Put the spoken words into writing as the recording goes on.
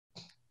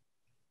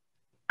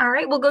All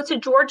right, we'll go to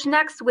George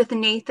next with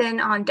Nathan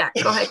on deck.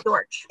 Go ahead,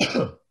 George.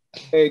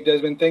 Hey,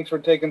 Desmond, thanks for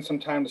taking some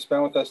time to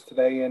spend with us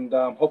today, and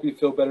hope you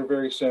feel better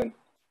very soon.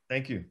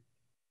 Thank you.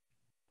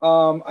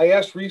 I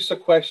asked Reese a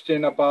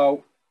question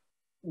about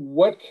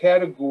what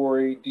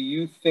category do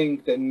you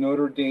think that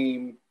Notre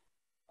Dame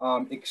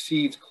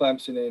exceeds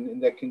Clemson in,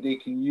 and that they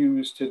can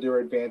use to their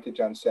advantage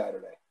on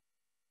Saturday?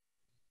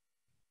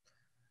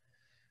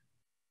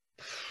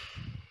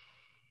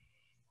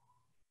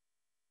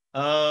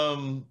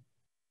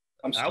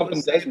 I'm stumping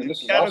Desmond.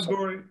 This is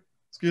category. Awesome.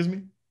 Excuse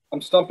me.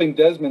 I'm stumping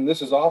Desmond.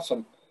 This is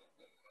awesome.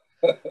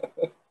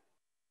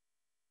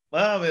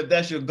 Well, if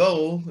that's your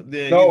goal,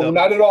 then no,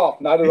 not at all.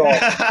 Not at all.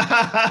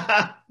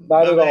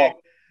 Not at all.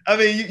 I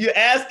mean, you're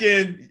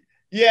asking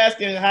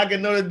how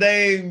can Notre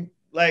Dame,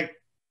 like,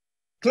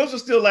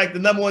 Clemson's still like the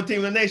 #1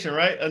 team in the nation,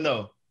 right? Or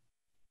no?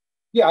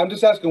 Yeah, I'm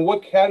just asking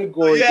what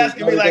category. So you're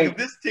asking me like if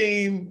this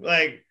team,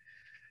 like,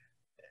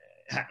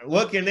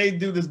 what can they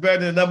do that's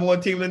better than the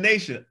 #1 team in the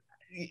nation?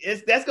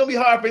 That's gonna be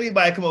hard for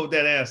anybody to come up with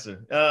that answer.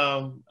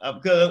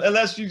 Because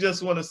unless you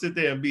just want to sit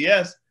there and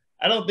BS,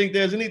 I don't think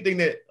there's anything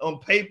that on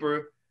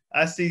paper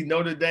I see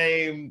Notre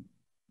Dame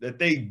that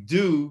they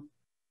do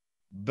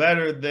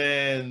better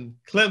than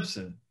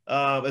Clemson,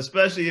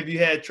 especially if you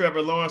had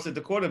Trevor Lawrence at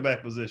the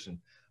quarterback position.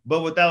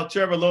 But without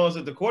Trevor Lawrence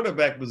at the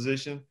quarterback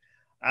position,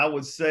 I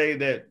would say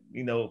that,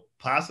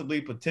 possibly,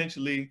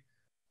 potentially,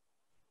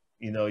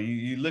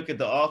 you look at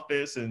the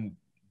offense and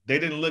they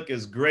didn't look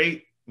as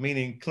great,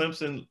 meaning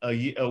Clemson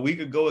a week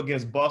ago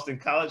against Boston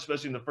College,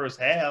 especially in the first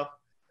half.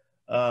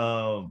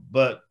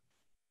 But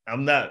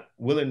I'm not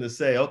willing to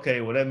say,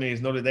 okay, well, that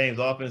means Notre Dame's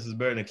offense is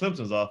better than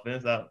Clemson's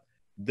offense. I'm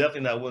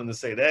definitely not willing to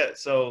say that.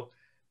 So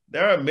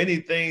there are many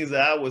things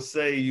that I would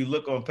say you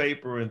look on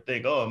paper and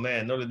think, oh,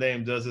 man, Notre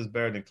Dame does this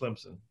better than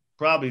Clemson.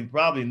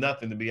 Probably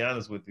nothing, to be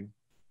honest with you.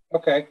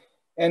 Okay.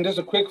 And just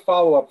a quick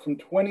follow-up. From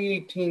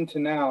 2018 to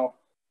now,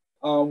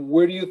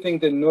 where do you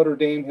think that Notre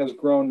Dame has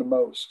grown the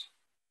most?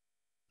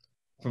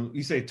 From,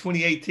 you say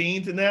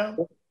 2018 to now?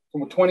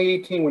 From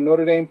 2018, when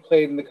Notre Dame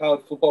played in the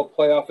college football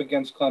playoff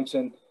against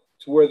Clemson,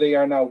 to where they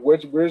are now,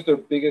 where's their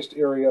biggest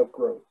area of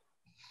growth?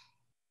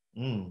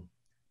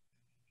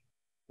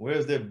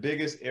 Where's their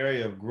biggest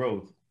area of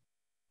growth?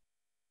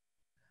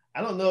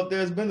 I don't know if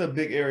there's been a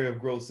big area of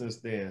growth since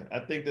then. I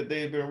think that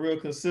they've been real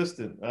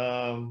consistent.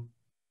 I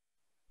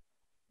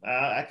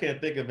can't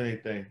think of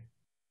anything.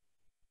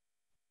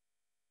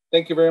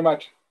 Thank you very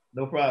much.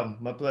 No problem.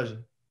 My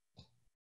pleasure.